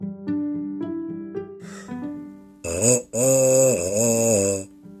Hey,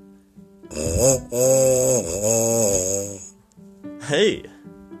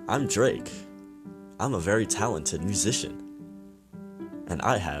 I'm Drake. I'm a very talented musician. And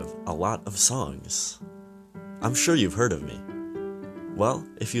I have a lot of songs. I'm sure you've heard of me. Well,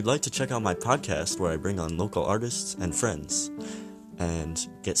 if you'd like to check out my podcast where I bring on local artists and friends and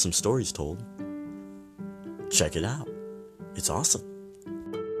get some stories told, check it out. It's awesome.